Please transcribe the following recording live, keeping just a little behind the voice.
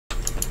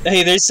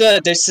Hey, there's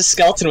a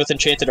skeleton with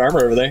enchanted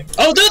armor over there.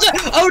 Oh, there's a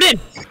Odin!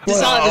 The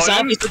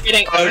zombies are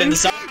getting Odin. The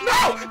zombie.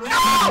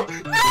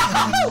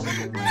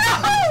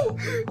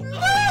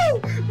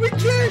 No! We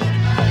can't!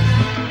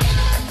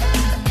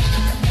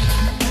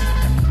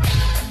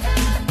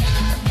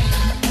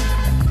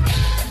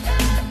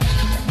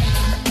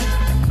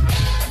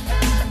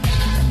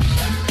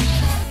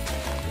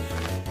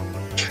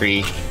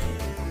 Tree.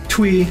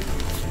 Twee.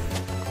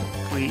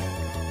 Tweet.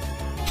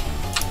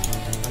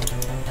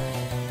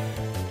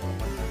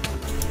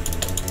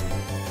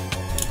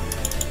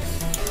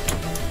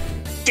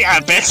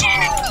 Damn, bitch!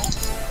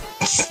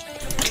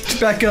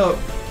 Back up.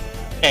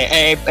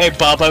 Hey,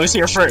 Bob, I was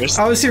here first.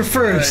 I was here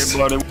first. Hey,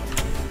 buddy.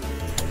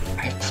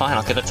 Alright, fine,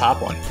 I'll get the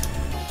top one.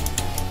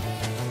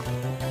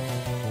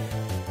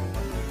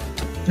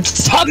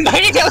 Stop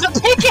mining out the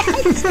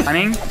pickaxe!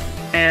 Mining,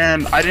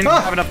 and I didn't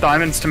have enough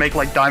diamonds to make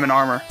like diamond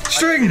armor.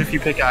 String! I did a few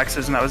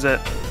pickaxes and that was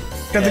it.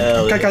 Got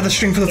the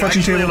string for the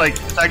fletching table.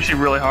 It's actually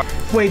really hard.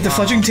 Wait, the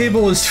fletching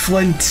table is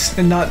flint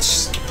and not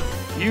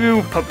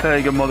You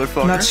papega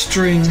motherfucker. not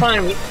string. It's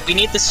fine, we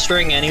need the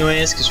string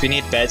anyways, because we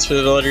need beds for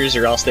the villagers,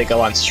 or else they go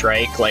on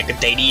strike. Like,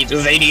 they need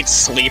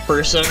sleep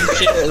or some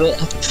shit.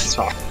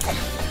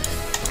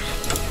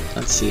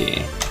 Let's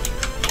see.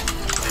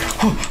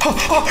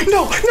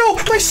 No,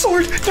 my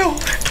sword! No.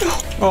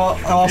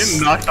 Oh, You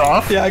getting knocked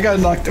off? yeah, I got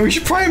knocked. We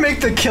should probably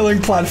make the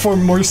killing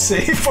platform more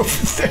safe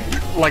over there.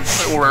 Like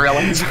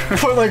railings.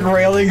 Put like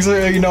railings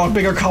or, you know, a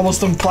bigger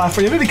cobblestone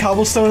platform. You have any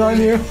cobblestone on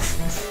you?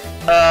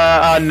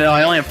 No,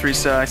 I only have 3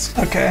 stacks.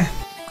 Okay.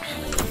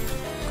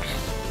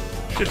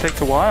 It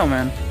takes a while,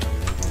 man.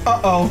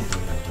 Uh-oh.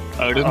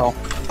 Odin?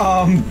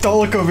 Don't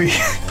look over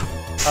here.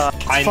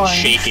 I'm fine.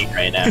 shaking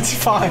right now. It's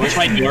fine. Where's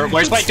my door?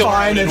 Where's my door?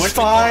 Fine, Odin? it's Where's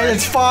my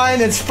fine,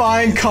 door? it's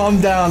fine. Calm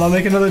down. I'll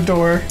make another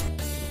door.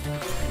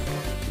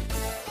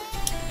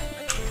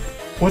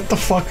 What the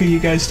fuck are you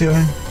guys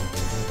doing?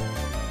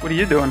 What are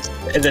you doing?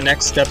 The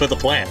next step of the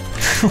plan.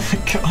 Oh my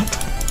god.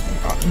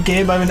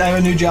 Gabe, I have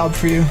a new job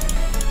for you.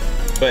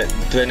 But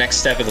the next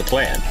step of the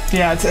plan.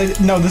 Yeah,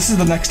 no, this is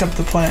the next step of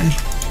the plan.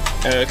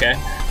 Oh, okay.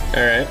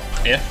 Alright.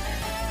 Yeah.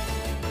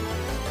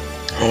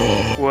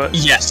 What?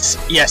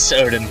 Yes,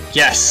 Odin.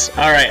 Yes.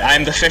 All right,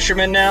 I'm the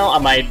fisherman now.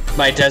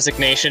 My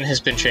designation has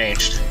been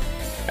changed.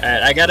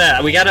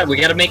 We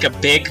gotta make a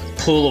big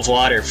pool of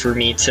water for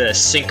me to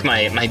sink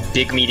my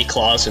big meaty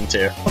claws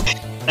into.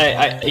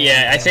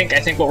 I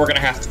think what we're gonna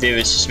have to do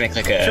is just make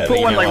like a. Put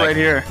one like right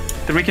here.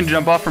 Then we can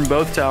jump off from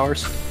both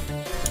towers.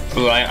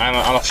 Ooh, I'm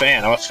a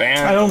fan.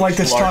 I don't like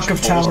this talk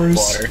of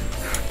towers.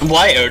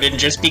 Why, Odin?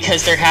 Just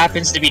because there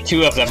happens to be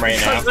 2 of them right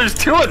now. There's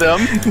 2 of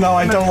them. No,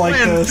 I don't like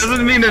this.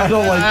 Doesn't mean I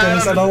don't like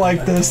this. I don't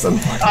like this. I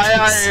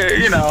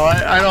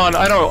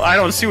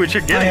don't see what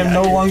you're I getting. am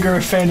no longer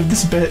a fan of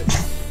this bit.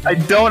 I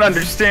don't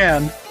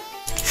understand.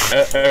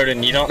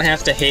 Odin, you don't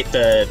have to hate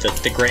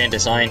the grand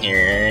design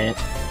here, right?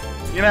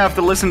 You're gonna have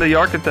to listen to the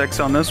architects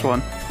on this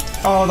one.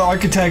 Oh, the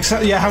architects.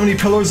 Yeah, how many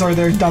pillars are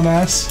there,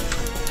 dumbass?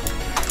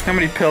 How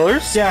many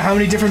pillars? Yeah, how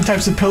many different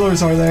types of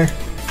pillars are there?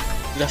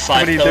 The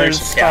 5 pillars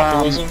of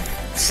capitalism?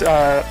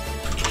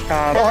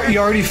 Oh, you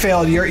already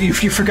failed. You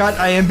forgot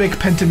iambic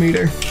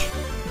pentameter.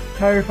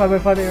 Entire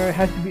 5x5 area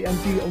has to be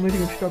empty. The only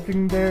thing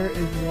obstructing there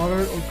is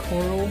water or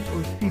coral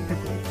or sea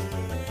pickles.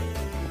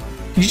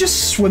 You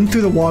just swim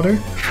through the water?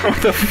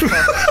 What the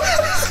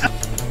fuck?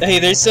 Hey,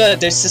 there's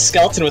a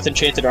skeleton with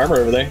enchanted armor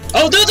over there.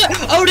 Oh, there's a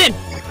Odin!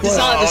 The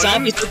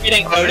zombies are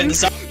getting Odin.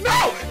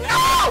 No!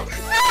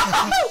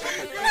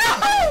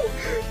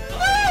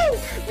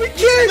 We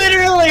can't!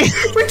 Literally!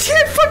 We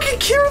can't fucking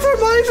kill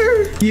them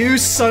either! You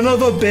son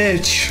of a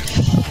bitch!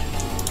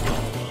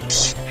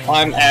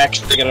 I'm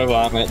actually gonna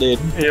vomit, dude.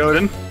 Hey,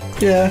 Odin.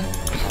 Yeah.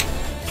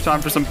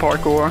 Time for some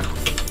parkour.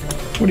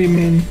 What do you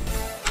mean?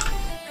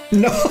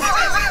 No.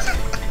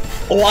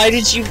 Why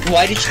did you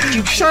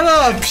Shut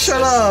up!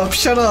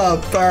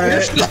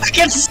 Alright.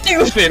 fucking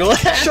stupid? What?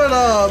 Shut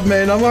up,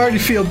 man. I'm already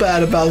feel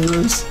bad about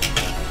this.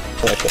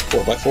 Like a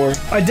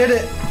 4x4. I did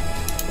it!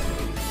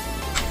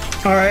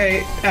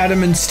 Alright,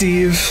 Adam and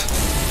Steve.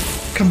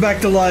 Come back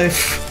to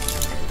life.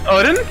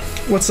 Odin?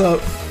 What's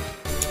up?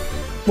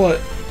 What?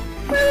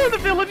 Where are the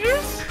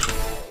villagers?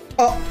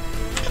 Oh.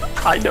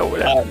 I know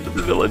what happened to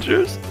the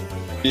villagers.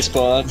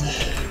 Respawn.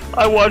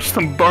 I watched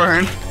them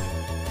burn.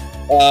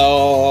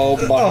 Oh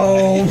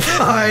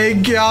my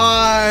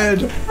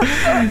god!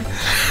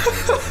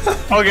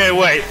 Okay,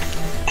 wait.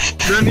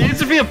 There needs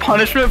to be a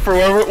punishment for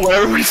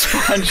whatever we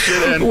spawn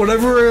shit in.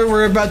 Whatever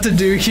we're about to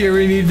do here,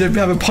 we need to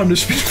have a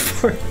punishment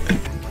for it.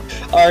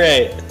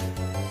 Alright.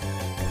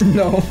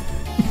 No.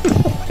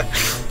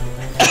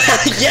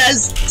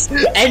 Yes!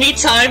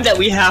 Anytime that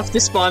we have to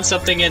spawn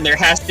something in, there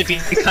has to be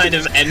a kind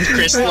of end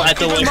crystal at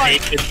the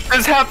location.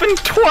 This happened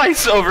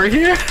twice over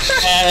here.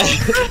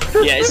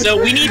 Yeah, so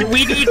we need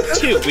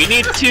 2. We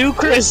need 2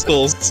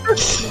 crystals.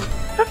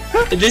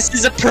 This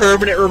is a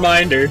permanent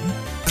reminder.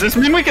 Does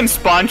this mean we can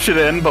spawn shit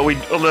in, but we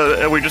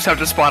just have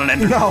to spawn an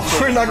ender? No,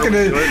 we're not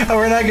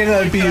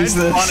gonna abuse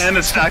this. Spawn in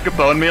a stack of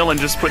bone meal and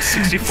just put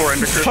 64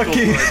 ender crystals. Fuck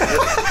you.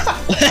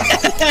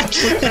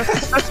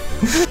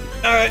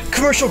 Alright,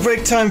 commercial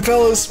break time,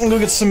 fellas. We'll go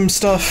get some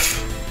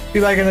stuff. Be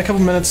back in a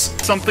couple minutes.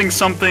 Something,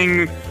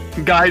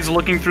 guys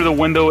looking through the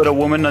window at a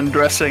woman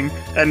undressing,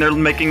 and they're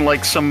making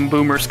like some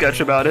boomer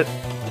sketch about it.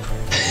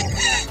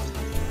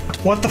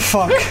 What the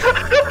fuck?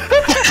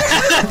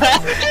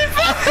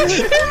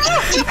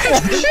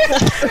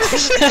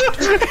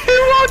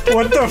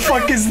 What the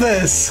fuck is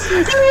this?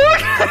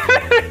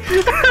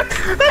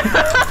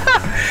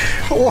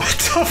 What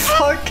the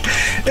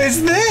fuck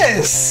is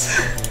this?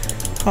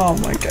 Oh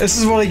my god, this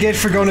is what I get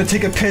for going to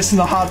take a piss in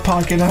the hot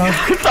pocket, huh?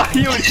 I thought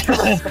you would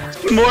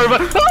more of a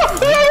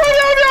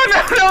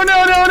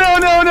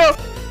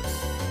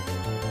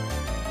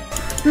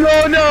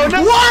no.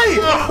 Why?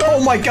 Oh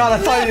my god,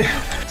 I thought.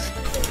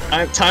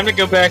 Time to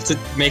go back to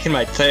making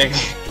my thing.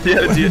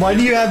 Yeah, dude. Why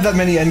do you have that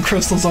many end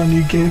crystals on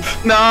you, Gabe?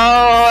 No.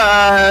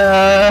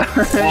 I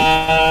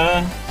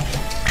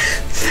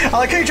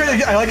like how you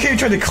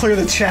tried to clear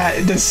the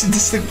chat just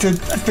to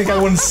think I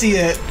wouldn't see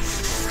it.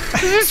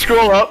 Did you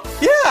scroll up?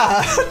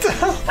 Yeah.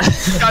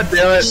 God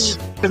damn it.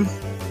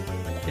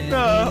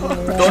 No.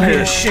 Don't be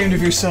ashamed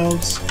of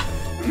yourselves.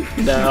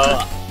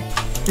 No.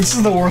 This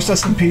is the worst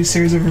SMP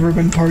series I've ever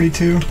been party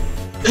to.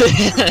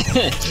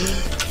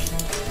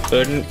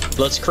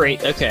 Let's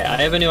create. Okay,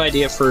 I have a new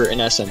idea for an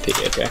SMP.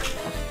 Okay.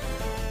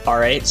 All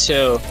right.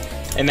 So,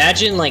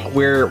 imagine like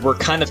we're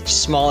kind of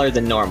smaller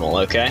than normal.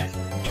 Okay.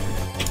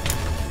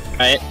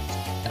 Right.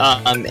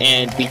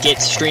 And we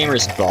get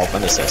streamers involved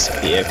in this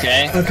SMP.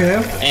 Okay.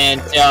 Okay.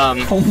 And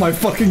Oh my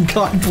fucking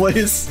god,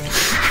 Blaze.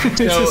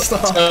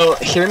 So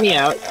hear me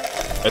out.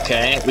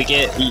 Okay. We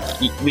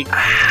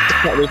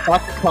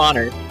talk to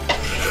Connor.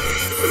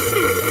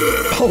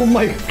 Oh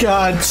my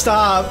god,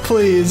 stop,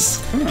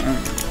 please.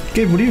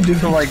 Gabe, what are you doing?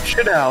 So like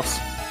shit house.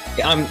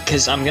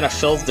 Cause I'm gonna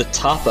fill the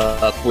top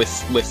up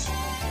with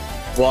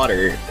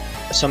water.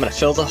 So I'm gonna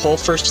fill the whole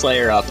first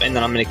layer up, and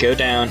then I'm gonna go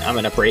down. I'm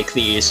gonna break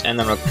these, and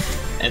then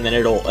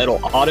it'll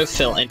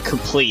autofill and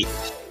complete.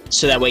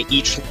 So that way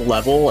each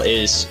level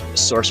is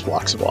source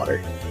blocks of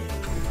water.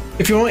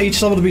 If you want each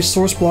level to be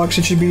source blocks,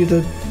 it should be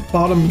the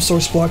bottom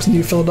source blocks, and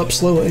you fill it up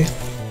slowly.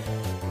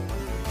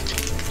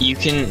 You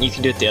can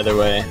do it the other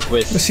way.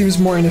 It seems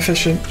more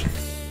inefficient.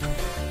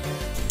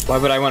 Why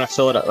would I want to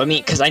fill it up? I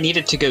mean, because I need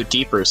it to go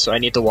deeper, so I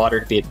need the water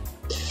to be.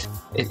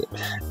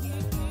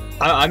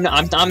 I'm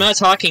not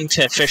talking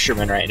to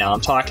fishermen right now. I'm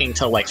talking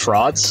to like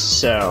frauds.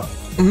 So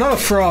I'm not a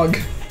frog.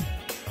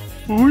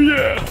 Oh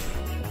yeah.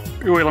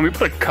 Wait, let me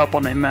put a cup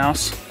on a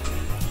mouse.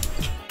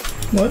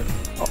 What?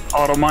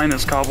 Auto mine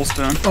is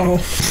cobblestone. Oh.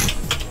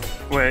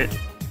 Wait.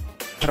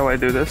 How do I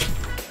do this?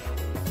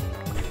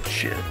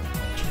 Shit.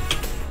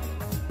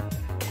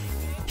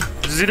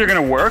 This is either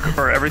gonna work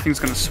or everything's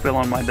gonna spill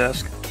on my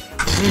desk.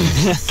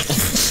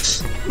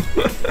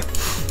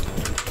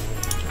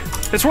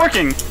 It's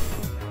working!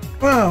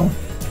 Wow.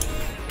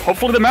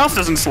 Hopefully the mouse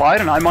doesn't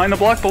slide and I mine the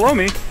block below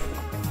me.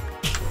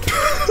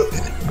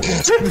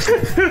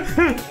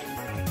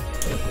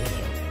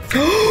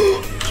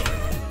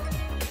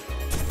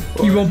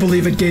 You won't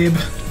believe it, Gabe.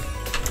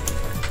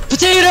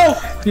 Potato!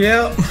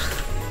 Yep.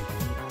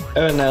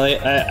 Oh, Nelly,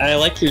 I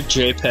like your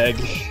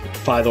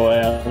JPEG, by the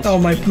way. Oh,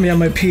 my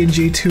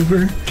PNG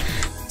tuber.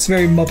 It's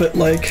very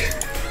Muppet-like.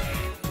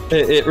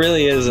 It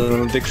really is, and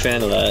I'm a big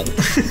fan of that.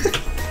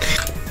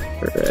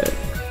 Alright.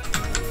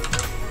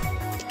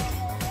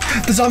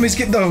 The zombies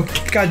get though.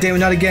 God damn it!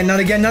 Not again! Not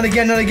again! Not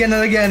again! Not again!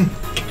 Not again!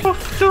 Oh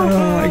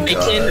my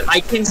god! I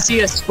can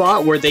see a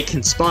spot where they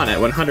can spawn at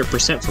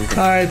 100% from here.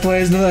 All right,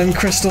 Blaze, another end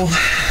crystal.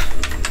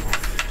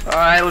 All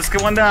right, let's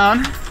get one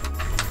down.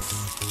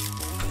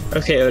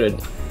 Okay, Odin.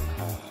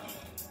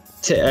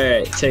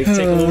 Alright, take a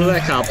little bit of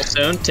that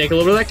cobblestone. Take a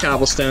little bit of that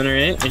cobblestone,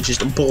 alright, and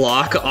just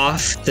block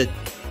off the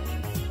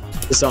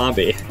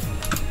zombie.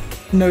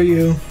 No,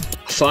 you.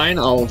 Fine,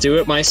 I'll do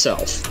it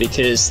myself,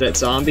 because that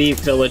zombie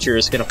villager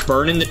is gonna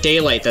burn in the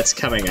daylight that's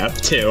coming up,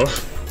 too.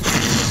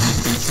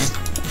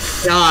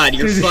 God,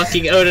 you're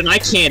fucking Odin, I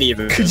can't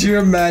even. Could you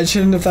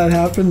imagine if that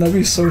happened? That'd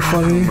be so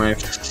funny. Oh my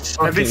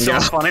That'd be so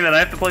funny that I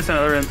have to place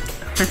another in.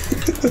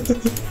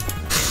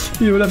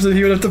 He would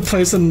have to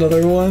place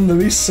another one.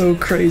 That'd be so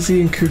crazy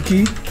and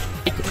kooky.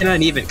 I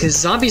cannot even, because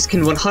zombies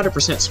can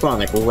 100% spawn,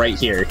 like, right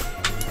here.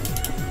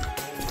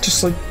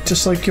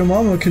 Just like your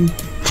mama can.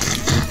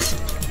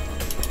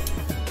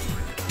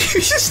 You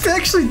just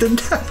actually did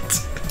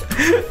that.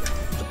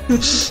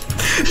 It's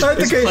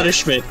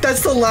punishment.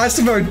 That's the last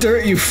of our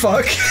dirt, you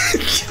fuck.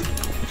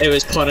 It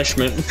was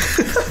punishment.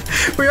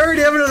 We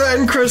already have another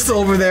end crystal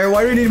over there.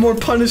 Why do we need more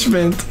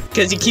punishment?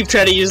 Because you keep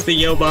trying to use the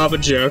Yo Baba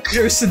joke.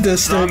 You're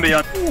sadistic.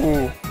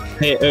 Ooh.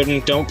 Hey,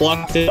 Odin, don't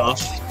block it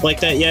off like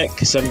that yet,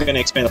 because I'm going to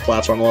expand the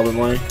platform a little bit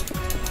more.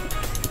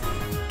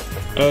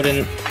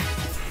 Odin.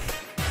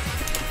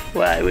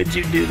 Why would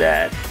you do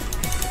that?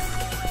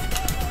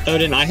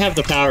 Odin, I have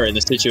the power in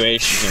this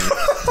situation.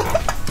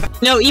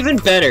 No, even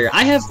better.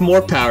 I have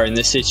more power in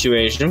this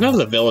situation. I'm going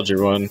with the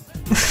villager one.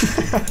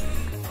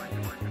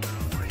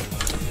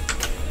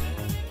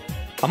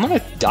 I'm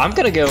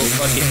gonna go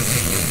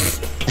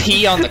fucking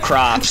pee on the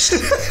crops.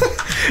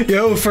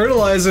 Yo,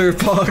 fertilizer,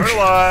 Pog.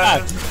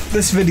 Fertilize.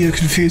 This video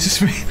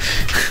confuses me.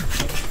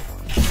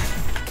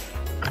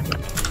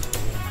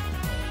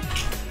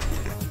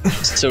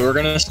 So we're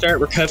gonna start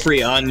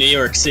recovery on New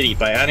York City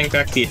by adding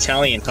back the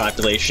Italian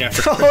population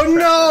after. Oh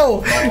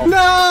no!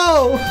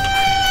 No!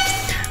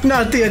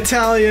 Not the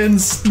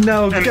Italians.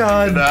 No,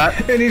 God.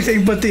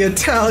 Anything but the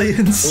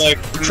Italians. Look,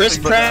 Chris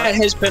Pratt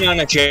has been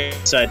on a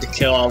genocide to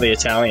kill all the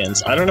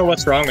Italians. I don't know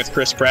what's wrong with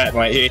Chris Pratt and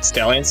why he hates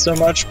Italians so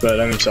much,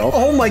 but I'm himself.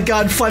 Oh my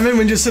God,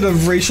 Flyman just said a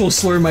racial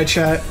slur in my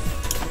chat.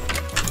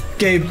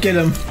 Gabe, get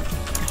him.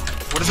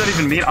 What does that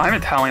even mean? I'm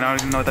Italian, I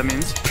don't even know what that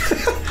means.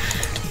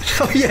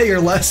 Oh yeah, your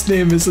last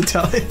name is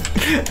Italian.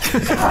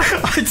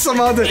 I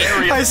somehow did.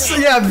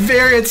 Yeah,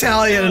 very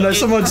Italian, and I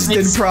somehow just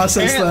didn't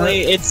process that.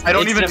 I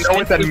don't even know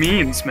what that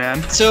means,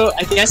 man. So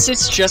I guess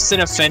it's just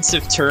an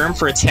offensive term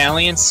for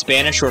Italian,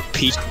 Spanish, or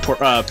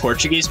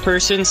Portuguese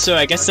person. So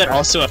I guess that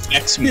also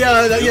affects me.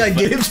 Yeah, yeah,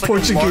 Gabe's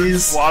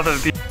Portuguese. But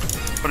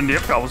in the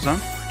calls, huh?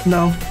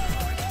 No.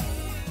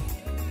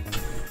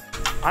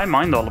 I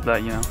mind all of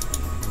that, you know.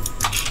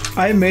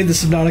 I made the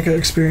Subnautica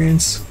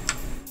experience.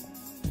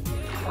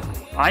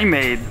 I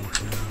made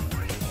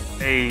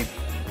a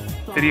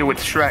video with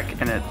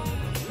Shrek in it.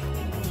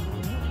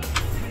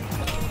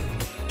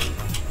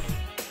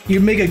 You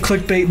make a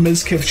clickbait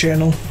Mizkif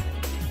channel.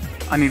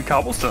 I need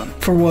cobblestone.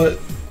 For what?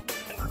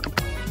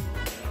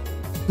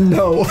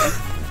 No.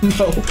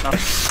 No.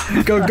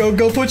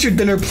 Go put your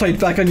dinner plate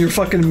back on your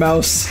fucking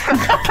mouse.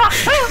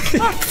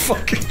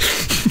 Fucking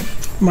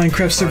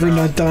Minecraft server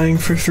not dying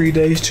for 3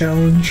 days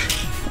challenge.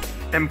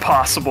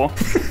 Impossible.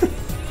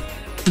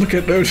 Look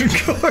at Odin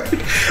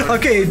Cord.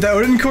 Okay, the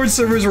Odin Cord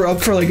servers were up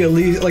for like at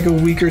least like a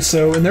week or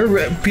so,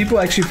 and people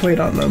actually played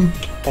on them.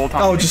 Whole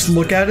time. Oh, just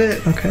look at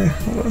it? Okay,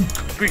 hold on.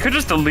 We could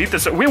just delete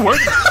this. We were.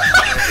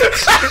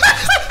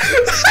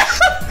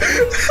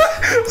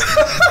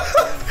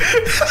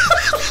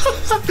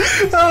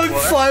 Oh,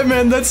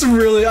 Flyman, that's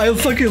really. I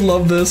fucking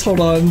love this.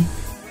 Hold on.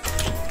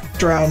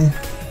 Drown.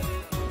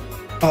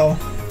 Oh.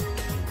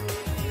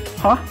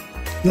 Huh?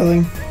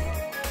 Nothing.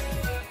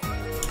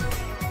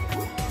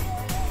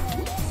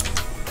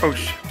 Oh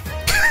sh.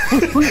 I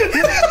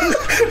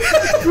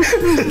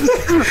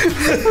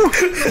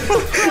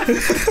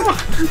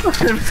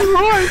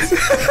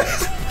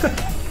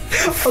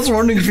was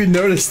wondering if you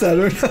noticed that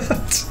or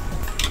not.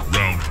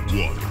 Round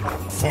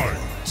 1. Fight.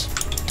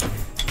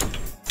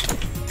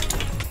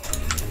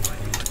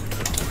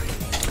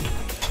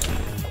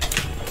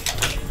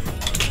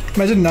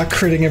 Imagine not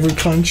critting every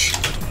punch.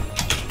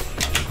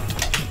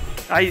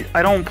 I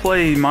don't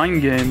play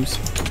mind games.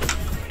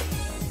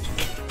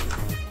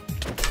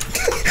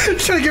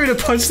 Trying to get me to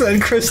punch that in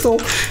Crystal.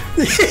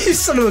 You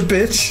son of a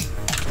bitch.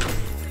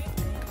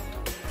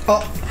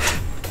 Oh.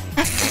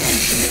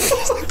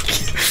 Fuck.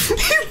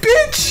 You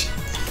bitch!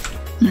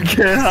 You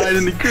can't hide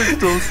in the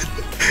crystals.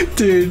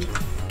 Dude.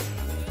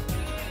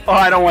 Oh,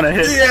 I don't want to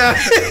hit. Yeah.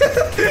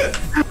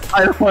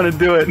 I don't want to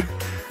do it.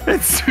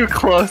 It's too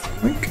close.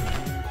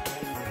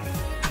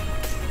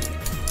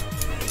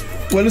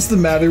 What is the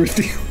matter with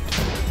you?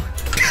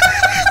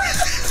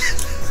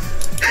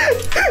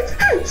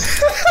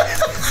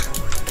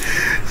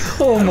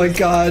 Oh my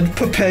God,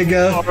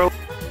 Papega.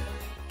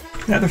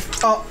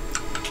 Oh.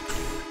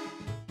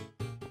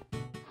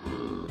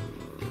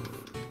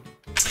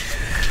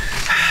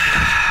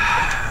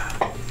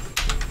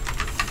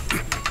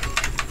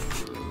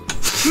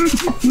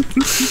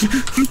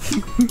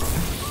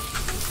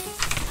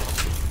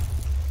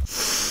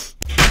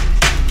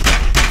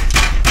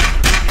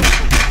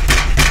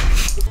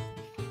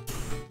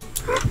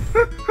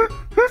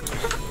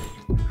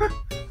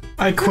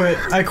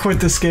 I quit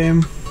this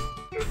game.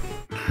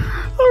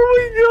 Oh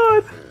my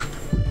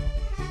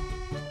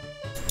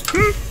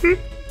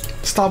God.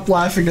 Stop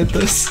laughing at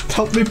this.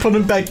 Help me put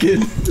him back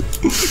in.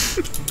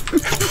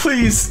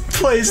 Please,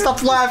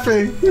 stop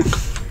laughing.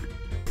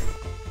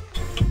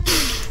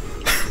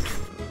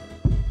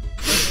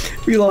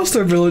 We lost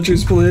our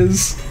villagers,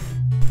 Blizz.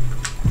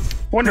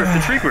 Wonder if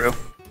the tree grew.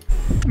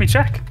 Let me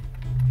check.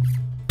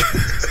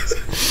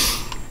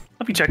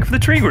 Let me check if the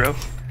tree grew.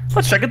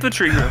 Let's check if the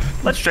tree grew.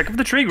 Let's check if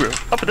the tree grew.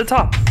 Up at the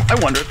top. I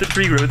wonder if the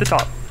tree grew at the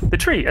top. The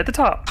tree at the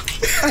top.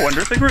 I wonder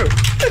if it grew.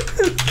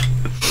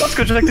 Let's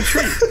go check the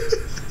tree.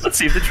 Let's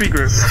see if the tree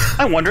grew.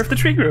 I wonder if the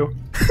tree grew.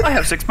 I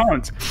have 6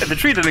 bones. If the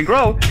tree didn't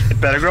grow, it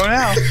better grow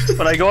now.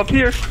 When I go up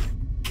here.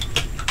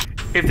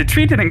 If the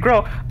tree didn't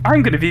grow,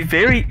 I'm gonna be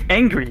very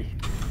angry.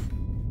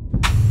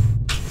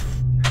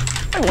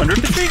 I wonder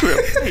if the tree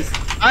grew. Hey,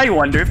 I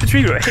wonder if the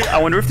tree grew. Hey, I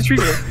wonder if the tree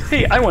grew.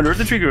 Hey, I wonder if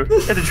the tree grew.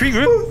 If the tree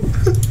grew,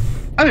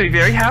 I'm gonna be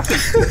very happy.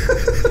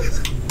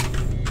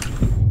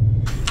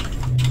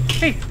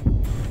 Hey.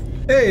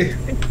 Hey.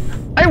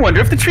 I wonder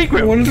if the tree grew.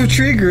 I wonder if the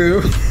tree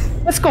grew.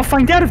 Let's go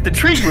find out if the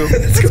tree grew.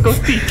 Let's go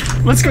see.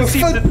 Let's go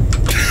see.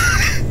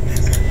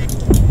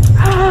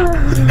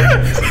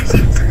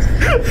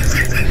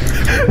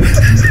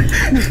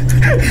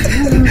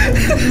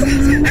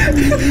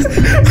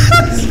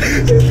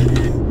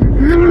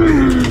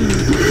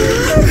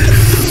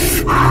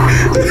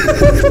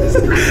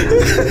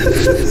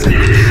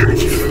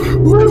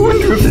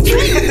 the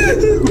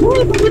tree.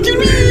 Look at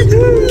me!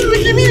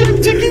 Look at me!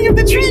 I'm checking if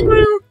the tree grew.